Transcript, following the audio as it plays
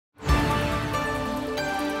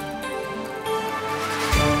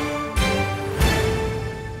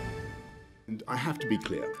And I have to be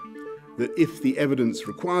clear that if the evidence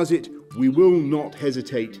requires it, we will not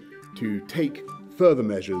hesitate to take further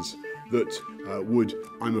measures that would,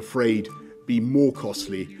 I'm afraid, be more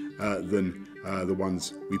costly than the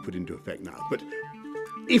ones we put into effect now. But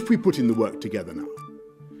if we put in the work together now,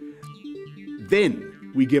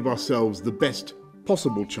 then we give ourselves the best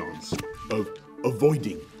possible chance of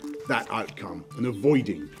avoiding that outcome and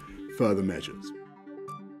avoiding further measures.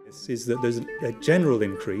 Is that there's a general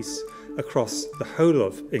increase across the whole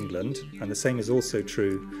of England, and the same is also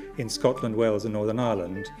true in Scotland, Wales and Northern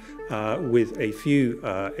Ireland, with a few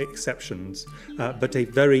exceptions, but a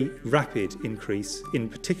very rapid increase in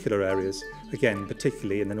particular areas, again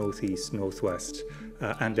particularly in the North East, North West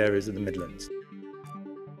and areas of the Midlands.